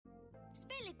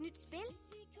Spil et nyt spil.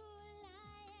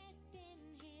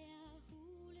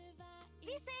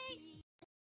 Vi ses!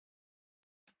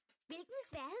 Hvilken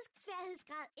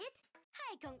sværhedsgrad 1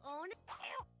 har I kong Orne?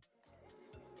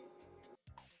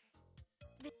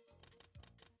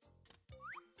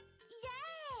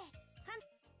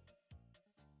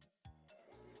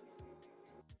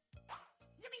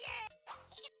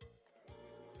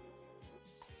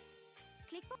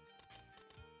 Klik på.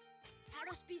 Har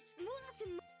du spist mudder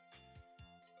til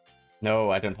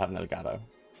No, I don't have an Elgato.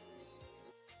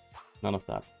 None of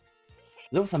that.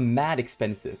 Those are mad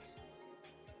expensive.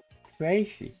 It's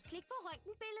crazy. Klik på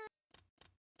røntgenbilledet.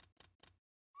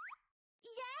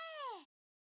 Ja!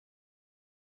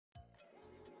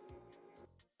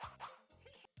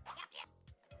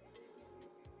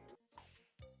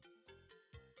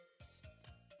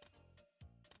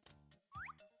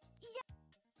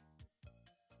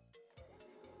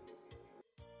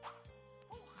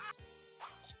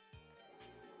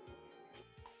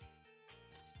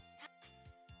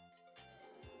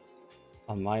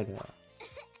 I might.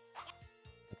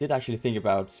 I did actually think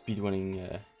about speedrunning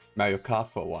Mario Kart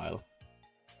for a while.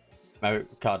 Mario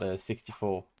Kart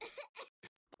 64.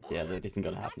 Yeah, that isn't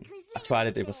gonna happen. I tried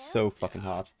it, it was so fucking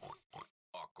hard.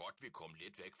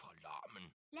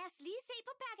 Lad os lige se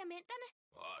på pergamenterne.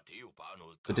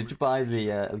 So did you buy the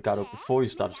Elgato before you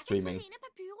started streaming? Jeg kan en af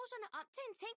papyruserne om til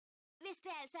en ting. Hvis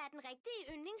det altså er den rigtige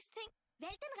yndlingsting,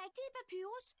 vælg den rigtige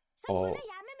papyrus. Så Or tuner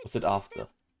jeg med mit was it after?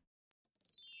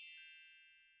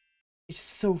 It's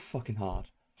so fucking hard.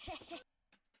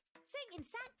 Syng en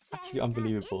sang, Actually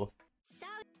unbelievable. Så,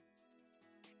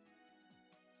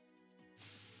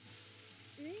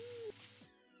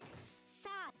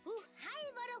 hej,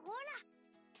 hvor det ruller.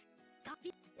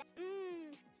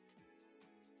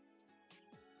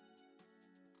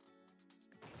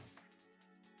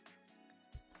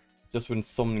 Just when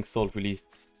Summoning Salt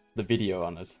released the video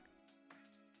on it.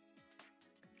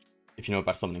 If you know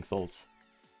about Summoning Salt.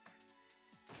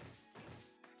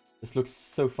 This looks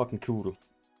so fucking cool to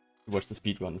watch the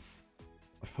speedruns.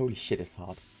 But holy shit, it's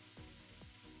hard.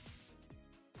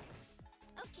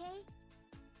 Okay.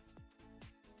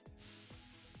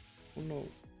 Oh no.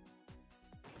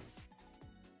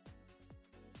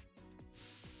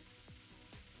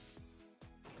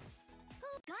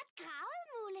 Godt gravet,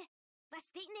 Mulle. Var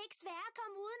stenene ikke svære at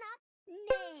komme udenom?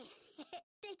 Nej,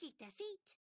 det gik da fint.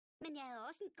 Men jeg havde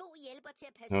også en god hjælper til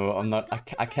at passe No, I'm not.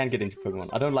 I can't get into Pokemon.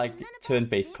 I don't like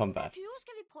turn-based combat.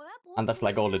 And that's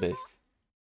like all it is.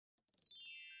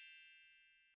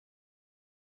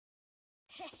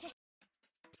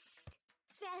 Psst.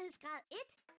 Sværhedsgrad 1.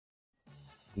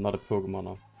 I'm not a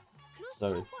Pokemoner. Plus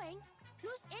Sorry. 2 point.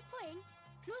 Plus 1 point.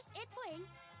 Plus 1 point.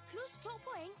 Plus 2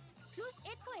 point. Plus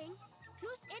 1 point.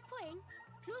 Plus 1 point.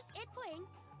 Plus 1 point.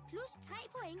 Plus 3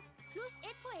 point. Plus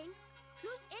 1 point.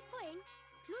 Plus 1 point.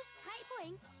 Plus 3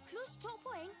 point. Plus 2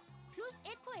 point. Plus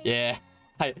 1 point. Yeah,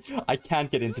 I can't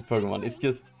get into Pokemon.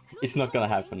 It's not gonna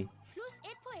happen. Plus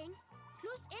 1 point.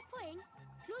 Plus 1 point.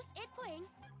 Plus 1 point.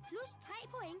 Plus 3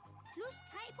 point. Plus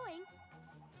 3 point.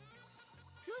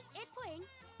 Plus 1 point.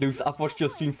 Luce, I've watched your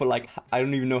stream for like, I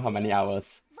don't even know how many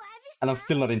hours. And I'm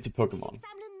still not into Pokemon.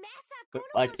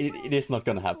 Like, it is not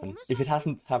gonna happen. If it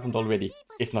hasn't happened already,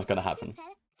 it's not gonna happen.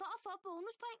 For at få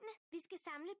bonuspointene. Vi skal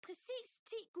samle præcis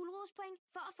 10 gulerodspoint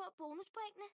for at få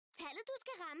bonuspointene. Tallet du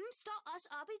skal ramme står også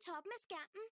oppe i toppen af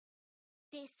skærmen.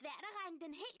 Det er svært at regne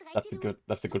den helt rigtigt ud.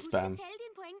 That's the good spam. Du skal tælle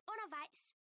dine point undervejs.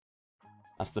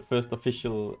 That's the first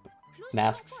official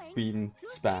Nask stream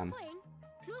spam.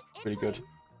 Pretty good.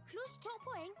 Plus 2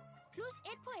 point. Plus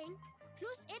 1 point.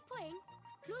 Plus 1 point.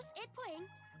 Plus 1 point.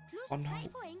 Plus 3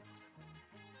 point.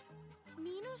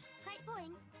 Minus 3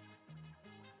 point.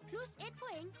 Plus 1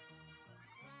 point.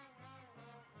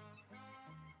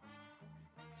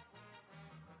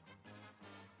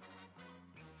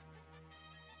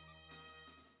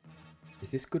 Is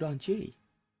this good on G?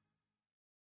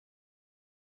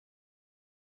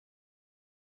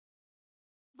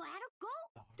 Hvor er du god?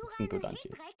 Du It's good on regnede G.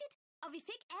 helt rigtigt, og vi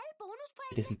fik alle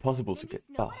bonuspoint. It isn't possible to Men vi get.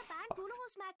 snupper Oh, bare en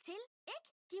gulerodsmark til, ikke?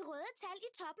 De røde tal i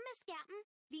toppen af skærmen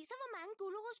viser, hvor mange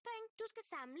gulerodspoint du skal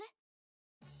samle.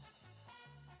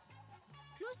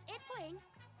 Plus 1 point.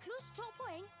 Plus 2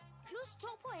 point. Plus 2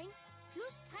 point.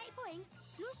 Plus 3 point.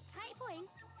 Plus 3 point.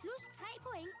 Plus 3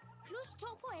 point. Plus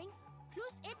 2 point.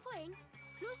 Plus 1 point.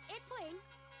 Plus 1 point.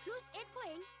 Plus 1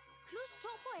 point. Plus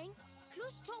 2 point.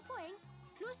 Plus 2 point.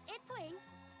 Plus 1 point.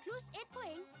 Plus 1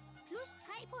 point. Plus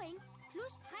 3 point.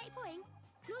 Plus 3 point.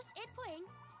 Plus 1 point.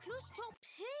 Plus 2.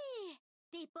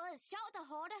 Det er både sjovt og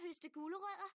hårdt at høste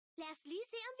gulerødder. Lad os lige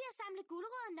se, om vi har samlet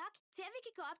gulerødder nok, til at vi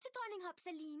kan gå op til dronning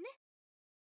Hopsaline.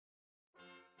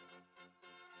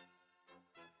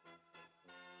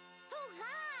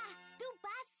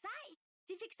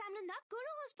 fik samlet nok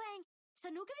gulerodspoint, så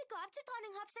nu kan vi gå op til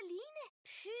dronning Hopsaline.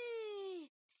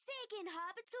 Sikke en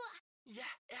hoppetur. Ja,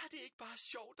 er det ikke bare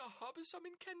sjovt at hoppe som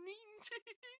en kanin?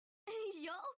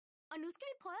 Jo, og nu skal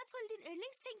vi prøve at trylle din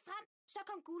yndlingsting frem, så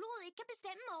kong Gulerod ikke kan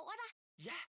bestemme over dig.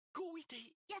 Ja, god idé.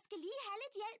 Jeg skal lige have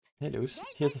lidt hjælp. Hey Luz,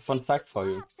 here's a fun fact for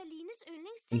you. Hopsalines In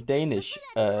yndlingsting. Danish,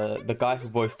 the guy who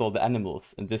voiced all the animals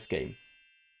in this game,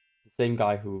 the same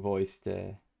guy who voiced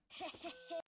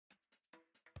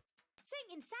Syng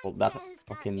en sang, well, that sværhedsgrad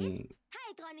fucking 1. Hej,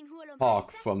 dronning Hurlum hawk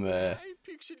Hejsa. from Hej,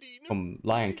 Pixeline.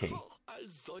 Lion King.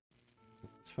 Altså,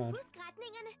 That's right. Husk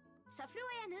retningerne. Så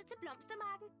flyver jeg ned til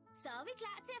blomstermarken. Så er vi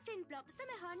klar til at finde blomster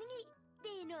med honning i.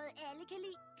 Det er noget, alle kan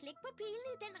lide. Klik på pilen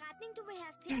i den retning, du vil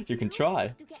have os til at You can flyve. try.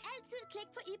 Du kan altid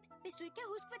klikke på ip, hvis du ikke kan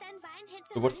huske, hvordan vejen hen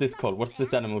til So what's this called? What's this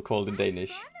animal called in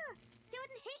Danish? Det var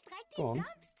den helt rigtige Go on.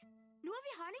 blomst. Nu har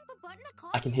vi honning på bunden af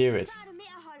kortet. I can hear it. Så er du med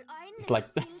at holde øjnene It's like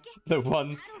stilke. the one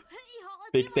Har du hø i håret?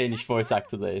 big Det må Danish godt voice være.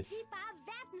 actor there is. Vi er bare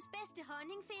verdens bedste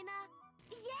honningfindere.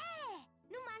 Yeah!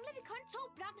 Nu mangler vi kun 2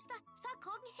 blomster, så er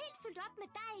krukken helt fyldt op med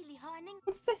dejlig honning.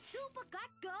 What's this? Super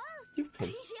godt gået. Stupid.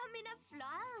 Jeg mener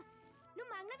fløjet. Nu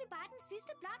mangler vi bare den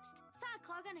sidste blomst, så er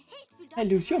krukkerne helt fyldt op. Hey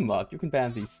Luz, you're mad. You can ban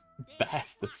these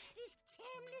bastards. Faktisk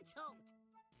temmelig tungt.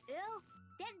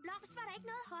 Den blomst var der ikke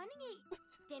noget honning i.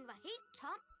 Den var helt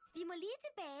tom. Vi må lige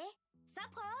tilbage. Så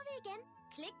prøver vi igen.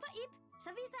 Klik på ip, så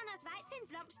viser han os vej til en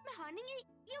blomst med honning i.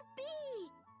 Jubi!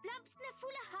 Blomsten er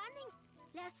fuld af honning.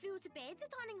 Lad os flyve tilbage til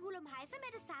dronning Hurlum Hejsa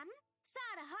med det samme. Så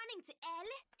er der honning til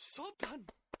alle. sådan.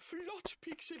 Flot,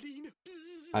 Pixeline.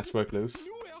 Nice work, Luz.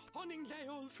 Nu er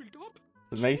honninglageret fyldt op.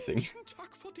 It's amazing. Tusind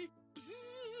tak for det.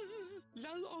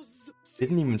 Lad os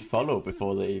Didn't even follow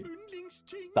before they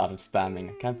yndlingsting. started spamming.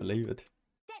 I can't believe it.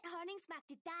 Den honning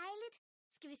smagte dejligt.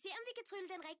 Skal vi se, om vi kan trylle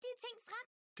den rigtige ting frem?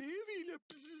 Det ville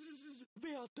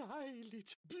være dejligt.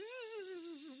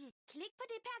 Klik på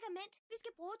det pergament, vi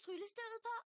skal bruge tryllestøvet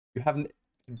på. You haven't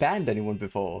banned anyone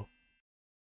before.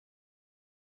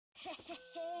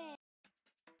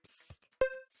 Psst.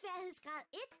 Sværhedsgrad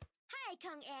 1. Hej,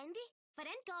 kong Andy.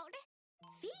 Hvordan går det?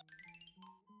 Fint.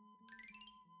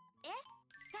 S.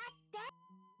 Sådan.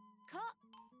 K.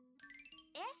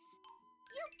 S.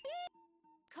 Jubi.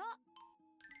 K.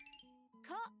 K.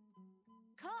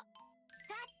 K.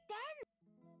 Sådan.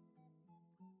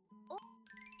 O.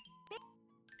 B.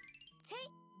 T.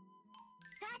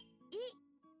 Sat. I.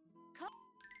 K.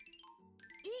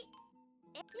 I.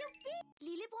 Jubi.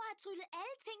 Lillebror har tryllet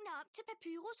alle tingene op til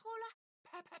papyrusruller.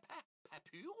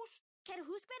 Papyrus? Kan du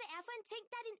huske, hvad det er for en ting,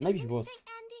 der er din Maybe he was. yndlingsting,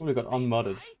 Andy? Probably got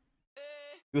unmodded.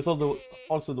 He was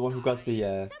also the one who got the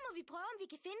Så må vi prøve, om vi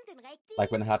kan finde den rigtige.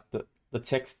 like when I had the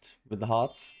text with the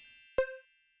hearts.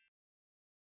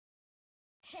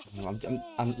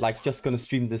 I'm like just gonna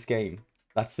stream this game.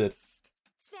 That's it.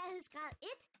 Sværhedsgrad 1.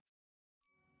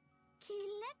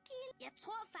 Kilde. Jeg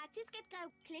tror faktisk, at Grev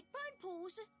klik på en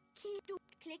pose. Du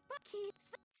klik på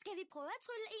Skal vi prøve at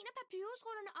trylle en af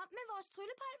papyrusrullerne op med vores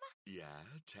tryllepulver? Ja,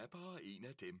 tag bare en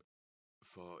af dem.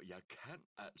 For jeg kan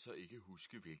altså ikke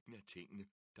huske, hvilken af tingene,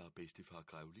 der er bedstefar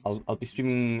Grevling. I'll be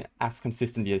streaming as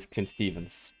consistently as Clint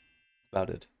Stevens. That's about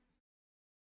it.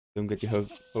 Don't get your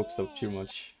hopes up too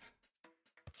much.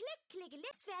 Klikke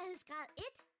lidt. Sværhedsgrad 1.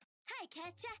 Hej,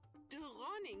 Katja.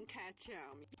 Dronning Katja.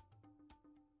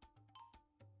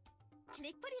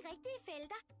 Klik på de rigtige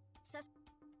felter. Så...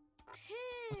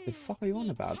 What the fuck are you on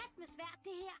about? Det er med svært,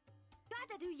 det her. Godt,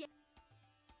 at du er hjemme.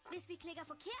 Hvis vi klikker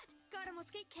forkert, går der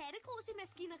måske kattegrus i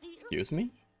maskineriet. Excuse me?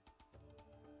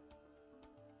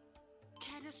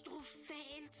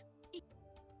 Katastrofalt.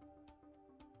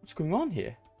 What's going on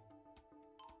here?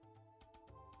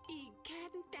 I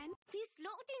katten Dan. Vi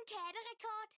slog din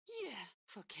katterekord. Ja,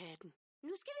 for katten.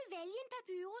 Nu skal vi vælge en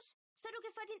papyrus, så du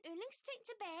kan få din yndlingsting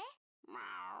tilbage.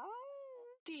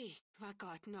 Det var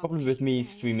godt nok. Problem with me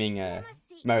streaming Lad mig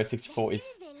se. Mario Hvad 64 is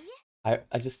skal vi vælge?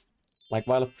 I just like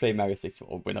while I play Mario 64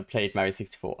 or when I played Mario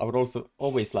 64, I would also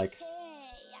always like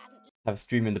have a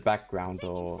stream in the background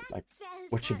or like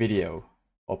watch a video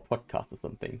or podcast or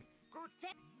something.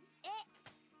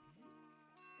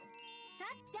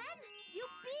 Sådan.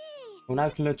 Jubi. Oh, now I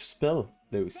can learn to spell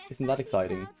those. Isn't that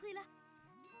exciting?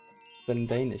 Spell in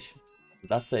Danish.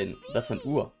 That's an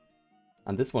ur,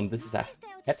 and this is a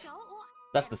hat.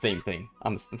 That's the same thing.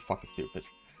 I'm fucking stupid.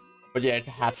 But yeah, it's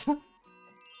a hat.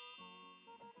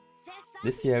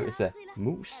 This here is a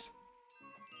moose.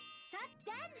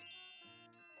 Sådan.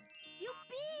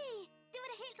 Jubi. Det var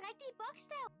det helt rigtige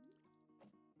bogstav.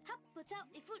 Hop på tog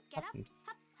i fuld galop.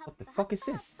 Hop, hop, What the hop, fuck is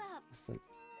hop, this? hop. It's like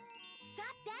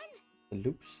Sådan. the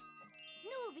loops.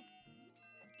 Nu er vi...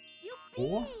 Jubi.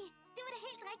 Ord? Det var det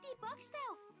helt rigtige bogstav.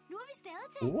 Nu er vi stadig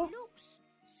til Ord? loops.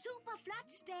 Super flot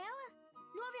stavet.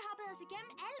 Nu har vi hoppet os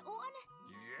igennem alle ordene.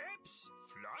 Jeps,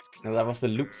 flot. No, that was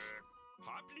a loose.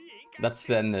 Hop lige en gang That's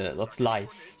til, an så that's kan jeg gå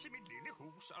lies. ned til mit lille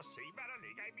hus og se, hvad der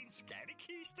ligger i min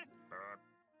skattekiste.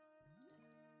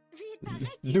 Vi er et par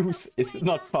rigtig Loose is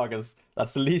not poggers.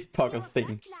 That's the least poggers Det var thing.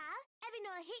 flot klaret, at vi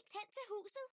nåede helt hen til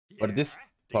huset. What is this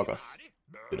poggers?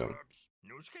 You know.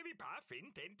 Nu skal vi bare finde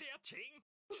den der ting.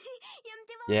 Jamen,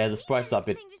 det var Yeah, jo the lige sprites are a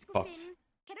bit ting, vi skulle fucked. finde.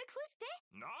 Kan du ikke huske det?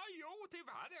 Nå jo, det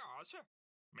var det også.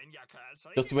 Men jeg kan altså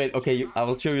Just ikke wait. Okay, huske I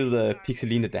will show you the navnet på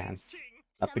Pixeline den dance. ting.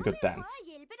 That's Så the må good vi jo dance. prøve at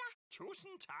hjælpe dig.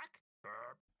 Tusind tak.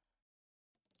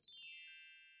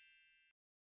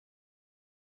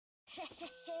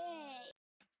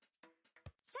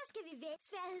 Så skal vi vælge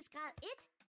sværhedsgrad 1.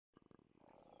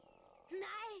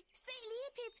 Nej, se lige,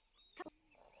 Pip.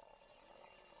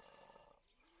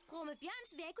 Grumme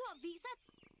Bjørns vækkeur viser...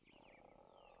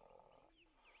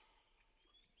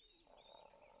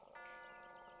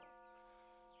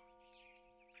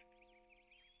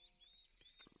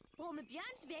 Grumme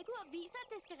Bjørns vækkeur viser, at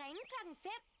det skal ringe klokken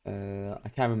 5. I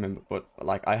can't remember, but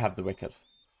like I have the record.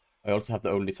 I also have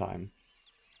the only time.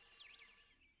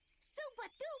 Super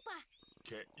duper.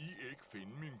 Kan I ikke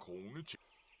finde min krone til?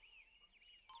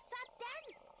 Sådan.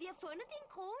 Vi har fundet din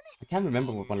krone. I can't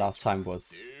remember what my last time was,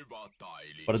 Det var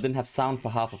dejligt. but I didn't have sound for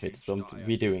half of it, so I'm Der er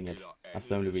redoing it. eller That's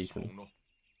the only reason. zoner.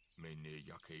 Men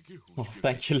jeg kan ikke huske, Oh,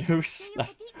 thank you, Luce. Det er jo That,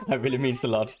 fordi, that really means a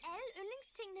lot. alle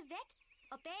yndlingstingene væk.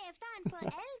 Og bagefter har han fået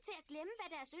alle til at glemme, hvad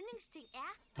deres yndlingsting er.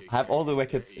 I have all the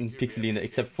records in Pixeline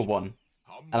except for one.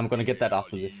 And I'm gonna get that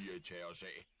after this.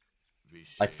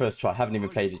 Like first try, I haven't even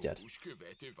played it yet. Huske,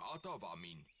 hvad det var, der var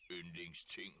min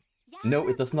yndlingsting. No,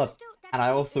 it does not. And I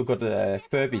also got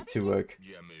Furby to work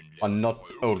Jamen, lad on os not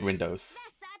prøve old det. Windows.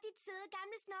 Hvad så, dit søde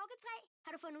gamle snorketræ?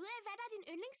 Har du fundet ud af, hvad der er din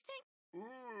yndlingsting?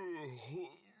 Nej,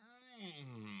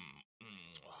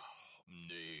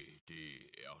 det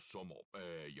er som om,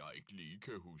 jeg ikke lige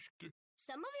kan huske det.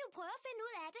 Så må vi jo prøve at finde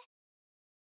ud af det.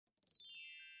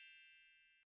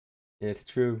 Yeah, it's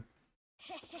true.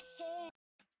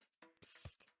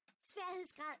 Psst.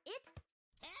 Sværhedsgrad 1.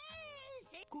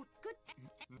 Good.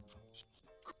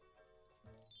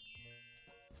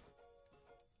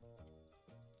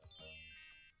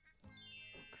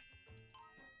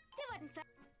 Det var den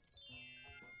første.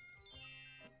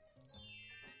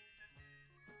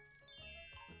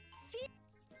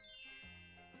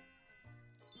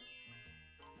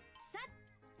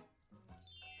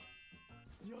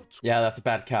 Yeah, that's a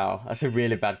bad cow. That's a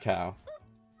really bad cow.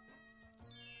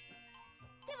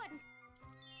 Det var den.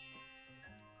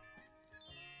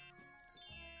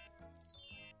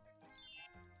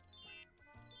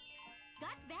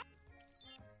 Godt værk.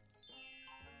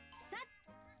 Så.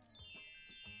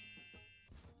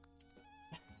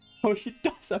 Oh, she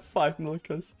does have 5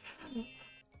 milkers.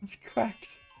 That's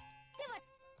cracked. Det var...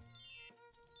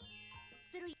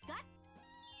 Vil du godt?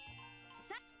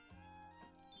 Så.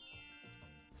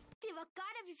 Det var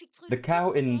godt, at vi fik tryllet The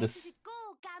cow in tilbage the til det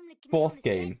gode, gamle, fourth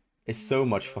gnidende game is so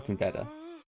much fucking better.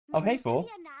 Men Oh, hey, nu skal Thor. vi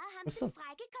have narret ham, What's den up?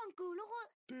 frække kong Gulerod.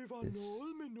 Det var Yes.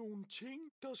 noget med nogle ting,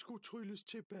 der skulle trylles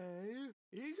tilbage,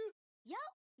 ikke? Jo,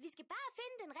 vi skal bare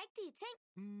finde den rigtige ting.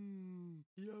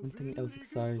 Jeg Something ved else ikke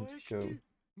exciting to show. rigtigt.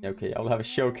 Yeah, okay, I will have a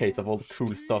showcase of all the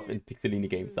cool stuff in Pixeline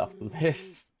games after this.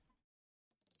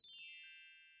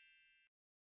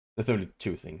 There's only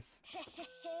 2 things.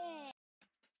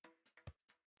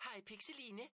 Hej,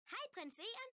 Pixeline. Hej, prins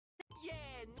Eren. Ja,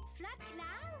 Flot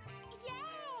klaret.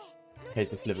 Yeah! I hate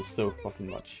this level so fucking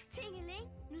much. Tingeling.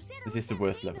 Nu ser der This ud is til the at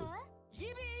worst ske level. noget.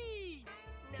 Yippie!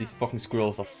 These fucking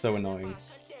squirrels are so annoying.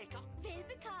 Så lækker.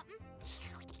 Velbekomme.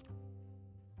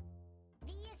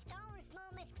 Vi er skovens små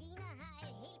maskiner har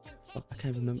et helt I fantastisk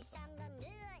can't remember. Vi samler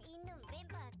nødder i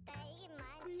november. Der er ikke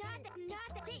meget Nørd,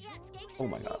 det Eren skal ikke Oh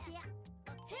my sidde god. her.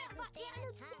 Hør hvor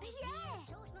Erenet. Yeah!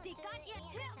 Det er godt, Eren.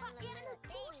 Hør hvor Erenet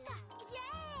puster.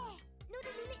 Yeah! Nu er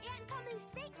det lille Eren kommet i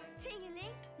sving.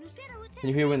 Tingeling. Nu ser der ud til Can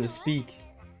you hear when they speak?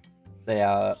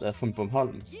 They're from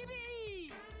Bornholm. Yippie!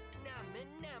 Nam, den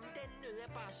nød er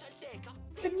bare så lækker.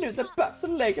 Den nød er bare så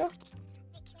lækker.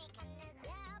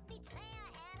 Ja, oppe i træer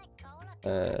er der kogler.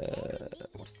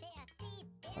 What?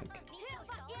 Like, Hør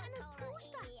hvor Erenet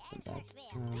puster.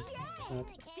 that,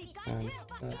 Det er godt, hør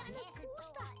hvor Erenet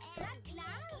puster. Flot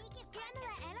klaret. Erenet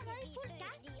er allerede i fuld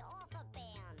gang.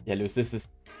 yeah, Luce, this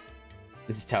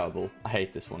is terrible. I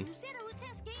hate this one. Nu ser der ud til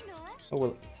at ske noget. Oh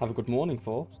well, have a good morning,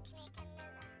 Thor.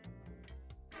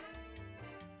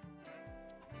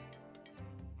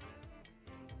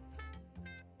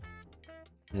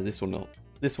 Yeah, this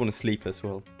one is sleep as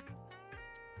well.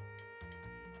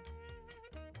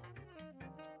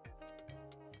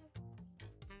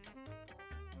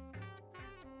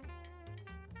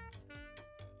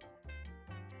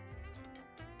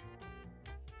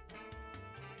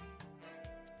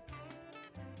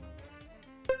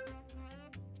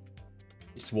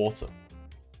 It's water.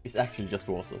 It's actually just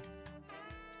water.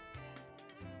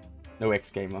 No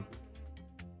X-gamer.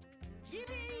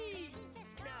 Yippie!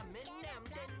 Nam,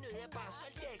 den nød er bare så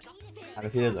lækker. I'm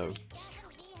here though.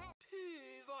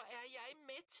 Hvor er jeg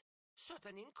mæt.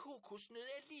 Sådan en kokosnød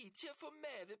er lige til at få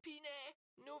mavepine af.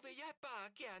 Nu vil jeg bare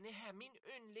gerne have min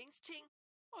yndlingsting.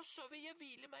 Og så vil jeg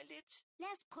hvile mig lidt. Lad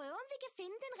os prøve, om vi kan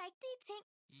finde den rigtige ting.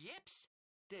 Jeps,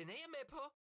 den er jeg med på.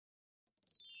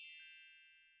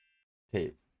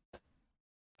 Okay.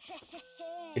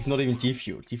 It's not even G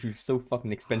Fuel. G Fuel is so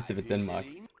fucking expensive in Denmark.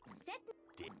 Sæt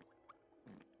den.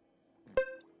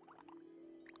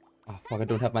 Oh fuck, I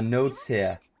don't have my notes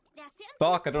here. Lad os se,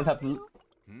 om Fuck, I du don't have... nu.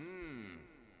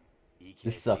 I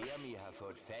kan This sucks. se, om I har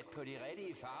fået fat på de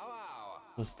rigtige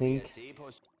farvearver. I think Jeg se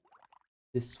på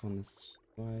this one is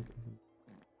right on the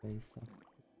face up.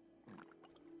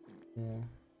 There.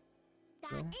 Der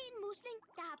er en musling,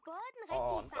 der har både den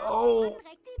Oh, rigtige farve og no. den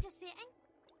rigtige placering.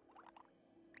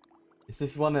 Is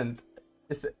this one and...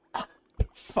 Is it...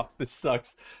 Fuck, this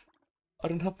sucks. I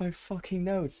don't have my fucking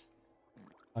notes.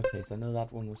 Okay, so I know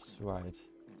that one was right.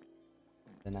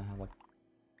 Then I have a...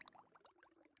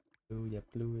 Blue, yeah,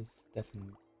 blue is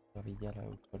definitely got a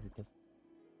yellow, but it doesn't...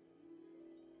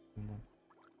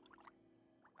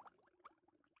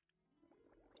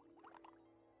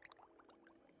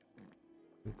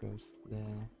 Blue goes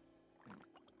there.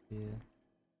 Here.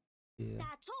 Here. Der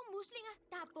er to muslinger,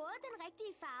 der har både den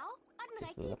rigtige farve og den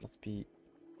Okay, so rigtige... that must be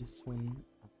this one.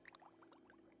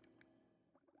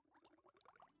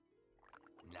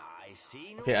 Nej,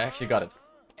 se nu. Okay, I actually got it.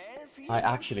 Alle fire I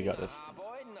actually got it. har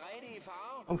både den rigtige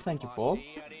farve. Oh, thank you, og Paul.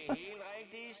 ser det helt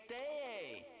rigtige sted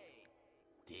af.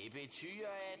 Det betyder,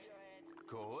 at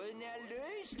gåden er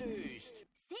løsdøst.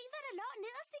 Se, hvad der lå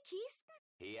nederst i kisten.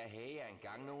 Her havde jeg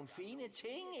engang nogle fine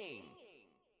ting, ikke?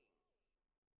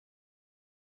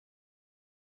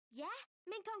 Ja,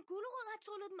 men kong Gulerod har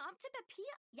tryllet dem om til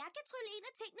papir. Jeg kan trylle en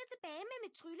af tingene tilbage med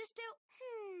mit tryllestøv.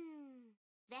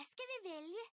 Hvad skal vi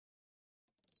vælge?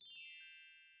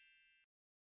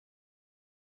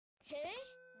 Hey,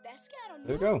 hvad sker der nu?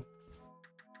 There we go.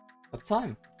 What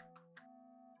time?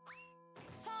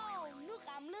 Hov, nu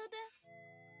ramlede det.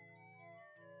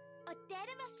 Og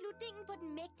dette var slutningen på den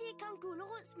mægtige kong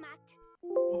Gulerods magt.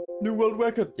 New world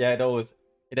record. Yeah,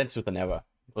 it ends with an error,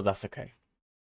 but that's okay.